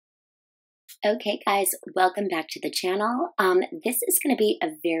Okay, guys, welcome back to the channel. This is going to be a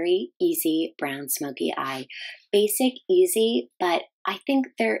very easy brown smoky eye. Basic, easy, but I think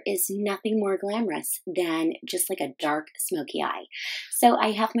there is nothing more glamorous than just like a dark smoky eye. So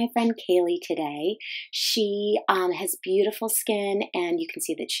I have my friend Kaylee today. She has beautiful skin, and you can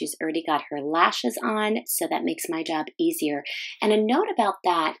see that she's already got her lashes on, so that makes my job easier. And a note about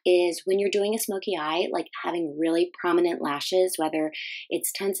that is when you're doing a smoky eye, like having really prominent lashes, whether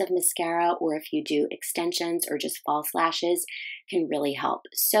it's tons of mascara or if you do extensions or just false lashes, can really help.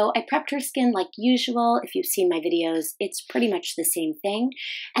 So I prepped her skin like usual. If you've seen my videos, it's pretty much the same thing.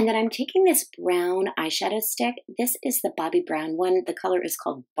 And then I'm taking this brown eyeshadow stick. This is the Bobbi Brown one. The color is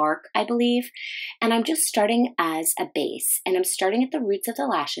called Bark, I believe. And I'm just starting as a base. And I'm starting at the roots of the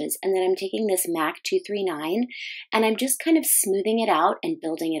lashes. And then I'm taking this MAC 239 and I'm just kind of smoothing it out and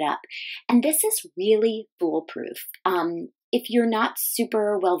building it up. And this is really foolproof. If you're not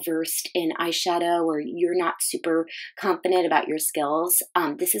super well versed in eyeshadow or you're not super confident about your skills,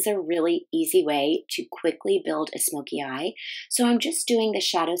 this is a really easy way to quickly build a smoky eye. So I'm just doing the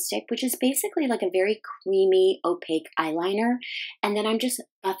shadow stick, which is basically like a very creamy, opaque eyeliner. And then I'm just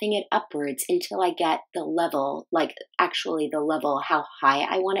buffing it upwards until I get the level, like actually the level, how high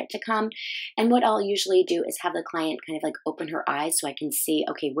I want it to come. And what I'll usually do is have the client kind of like open her eyes so I can see,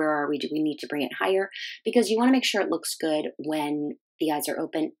 okay, where are we? Do we need to bring it higher? Because you want to make sure it looks good when the eyes are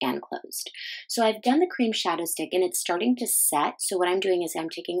open and closed. So I've done the cream shadow stick and it's starting to set. So what I'm doing is I'm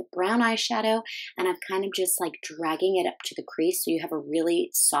taking brown eyeshadow and I'm kind of just like dragging it up to the crease so you have a really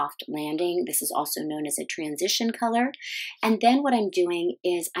soft landing. This is also known as a transition color. And then what I'm doing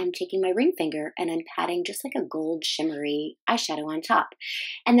is I'm taking my ring finger and I'm patting just like a gold shimmery eyeshadow on top.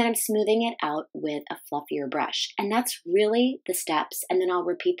 And then I'm smoothing it out with a fluffier brush. And that's really the steps. And then I'll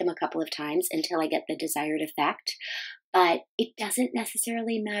repeat them a couple of times until I get the desired effect. But it doesn't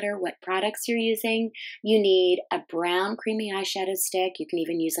necessarily matter what products you're using. You need a brown creamy eyeshadow stick. You can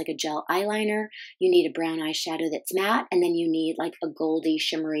even use like a gel eyeliner. You need a brown eyeshadow that's matte, and then you need like a goldy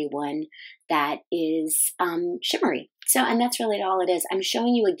shimmery one that is shimmery. So, and that's really all it is. I'm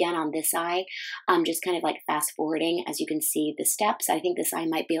showing you again on this eye. I'm just kind of like fast forwarding as you can see the steps. I think this eye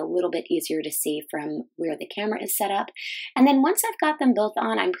might be a little bit easier to see from where the camera is set up. And then once I've got them both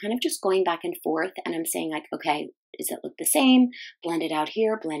on, I'm kind of just going back and forth and I'm saying like, okay, does it look the same? Blend it out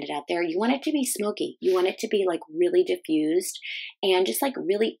here, blend it out there. You want it to be smoky. You want it to be like really diffused and just like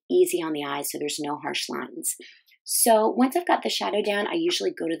really easy on the eyes so there's no harsh lines. So once I've got the shadow down, I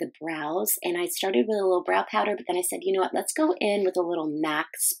usually go to the brows, and I started with a little brow powder, but then I said, you know what, let's go in with a little MAC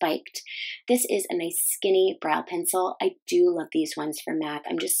spiked. This is a nice skinny brow pencil. I do love these ones from MAC.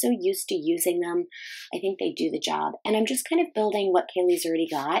 I'm just so used to using them. I think they do the job. And I'm just kind of building what Kaylee's already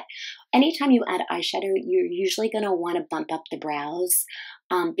got. Anytime you add eyeshadow, you're usually going to want to bump up the brows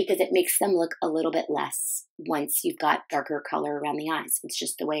because it makes them look a little bit less once you've got darker color around the eyes. It's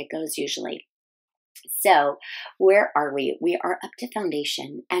just the way it goes usually. So where are we? We are up to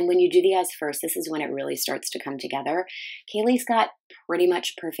foundation. And when you do the eyes first, this is when it really starts to come together. Kaylee's got pretty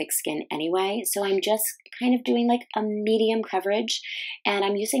much perfect skin anyway. So I'm just kind of doing like a medium coverage and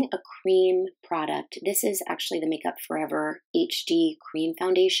I'm using a cream product. This is actually the Makeup Forever HD Cream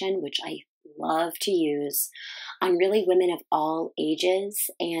Foundation, which I love to use on really women of all ages.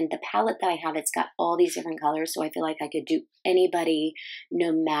 And the palette that I have, it's got all these different colors. So I feel like I could do anybody,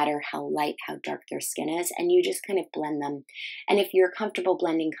 no matter how light, how dark their skin is. And you just kind of blend them. And if you're comfortable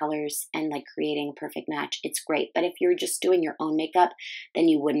blending colors and like creating a perfect match, it's great. But if you're just doing your own makeup, then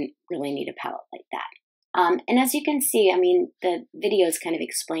you wouldn't really need a palette like that. And as you can see, I mean, the video is kind of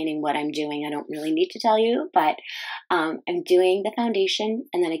explaining what I'm doing. I don't really need to tell you, but I'm doing the foundation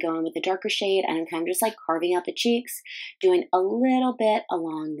and then I go in with a darker shade and I'm kind of just like carving out the cheeks, doing a little bit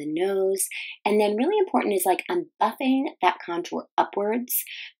along the nose. And then really important is like I'm buffing that contour upwards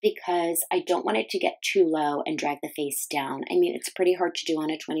because I don't want it to get too low and drag the face down. I mean, it's pretty hard to do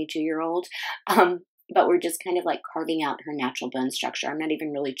on a 22-year-old. But we're just kind of like carving out her natural bone structure. I'm not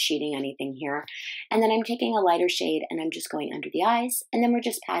even really cheating anything here. And then I'm taking a lighter shade and I'm just going under the eyes. And then we're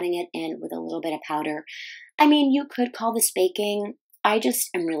just patting it in with a little bit of powder. I mean, you could call this baking. I just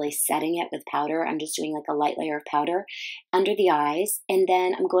am really setting it with powder. I'm just doing like a light layer of powder under the eyes. And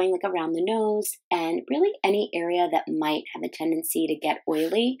then I'm going like around the nose and really any area that might have a tendency to get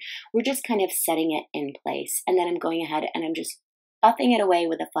oily. We're just kind of setting it in place. And then I'm going ahead and I'm just buffing it away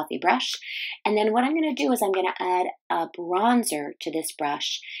with a fluffy brush. And then what I'm going to do is I'm going to add a bronzer to this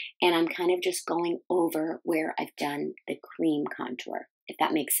brush and I'm kind of just going over where I've done the cream contour, if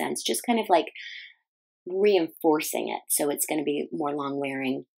that makes sense. Just kind of like reinforcing it so it's going to be more long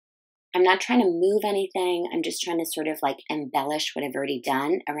wearing. I'm not trying to move anything. I'm just trying to sort of like embellish what I've already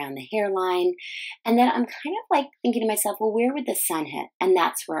done around the hairline. And then I'm kind of like thinking to myself, well, where would the sun hit? And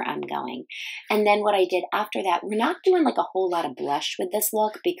that's where I'm going. And then what I did after that, we're not doing like a whole lot of blush with this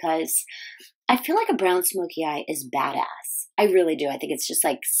look because I feel like a brown smoky eye is badass. I really do. I think it's just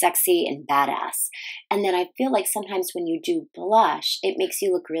like sexy and badass. And then I feel like sometimes when you do blush, it makes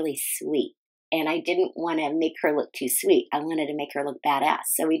you look really sweet. And I didn't want to make her look too sweet. I wanted to make her look badass.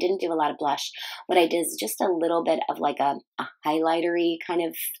 So we didn't do a lot of blush. What I did is just a little bit of like a highlighter-y kind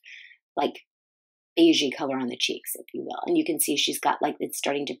of like beigey color on the cheeks, if you will. And you can see she's got like, it's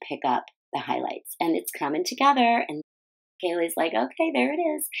starting to pick up the highlights and it's coming together. And Kaylee's like, okay, there it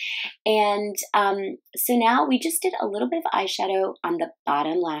is. And so now we just did a little bit of eyeshadow on the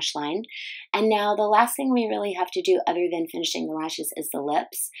bottom lash line. And now the last thing we really have to do other than finishing the lashes is the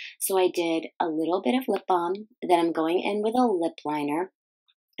lips. So I did a little bit of lip balm. Then I'm going in with a lip liner.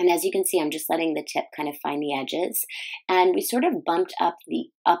 And as you can see, I'm just letting the tip kind of find the edges. And we sort of bumped up the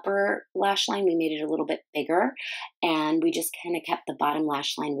upper lash line. We made it a little bit bigger. And we just kind of kept the bottom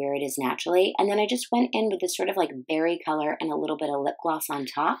lash line where it is naturally. And then I just went in with this sort of like berry color and a little bit of lip gloss on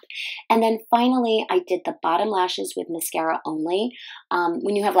top. And then finally, I did the bottom lashes with mascara only.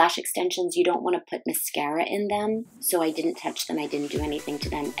 When you have lash extensions, you don't want to put mascara in them. So I didn't touch them. I didn't do anything to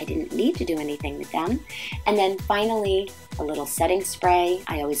them. I didn't need to do anything with them. And then finally, a little setting spray.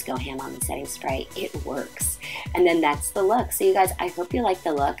 I always go ham on the setting spray. It works. And then that's the look. So you guys, I hope you like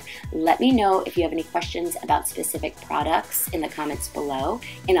the look. Let me know if you have any questions about specific products in the comments below,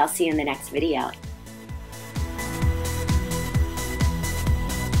 and I'll see you in the next video.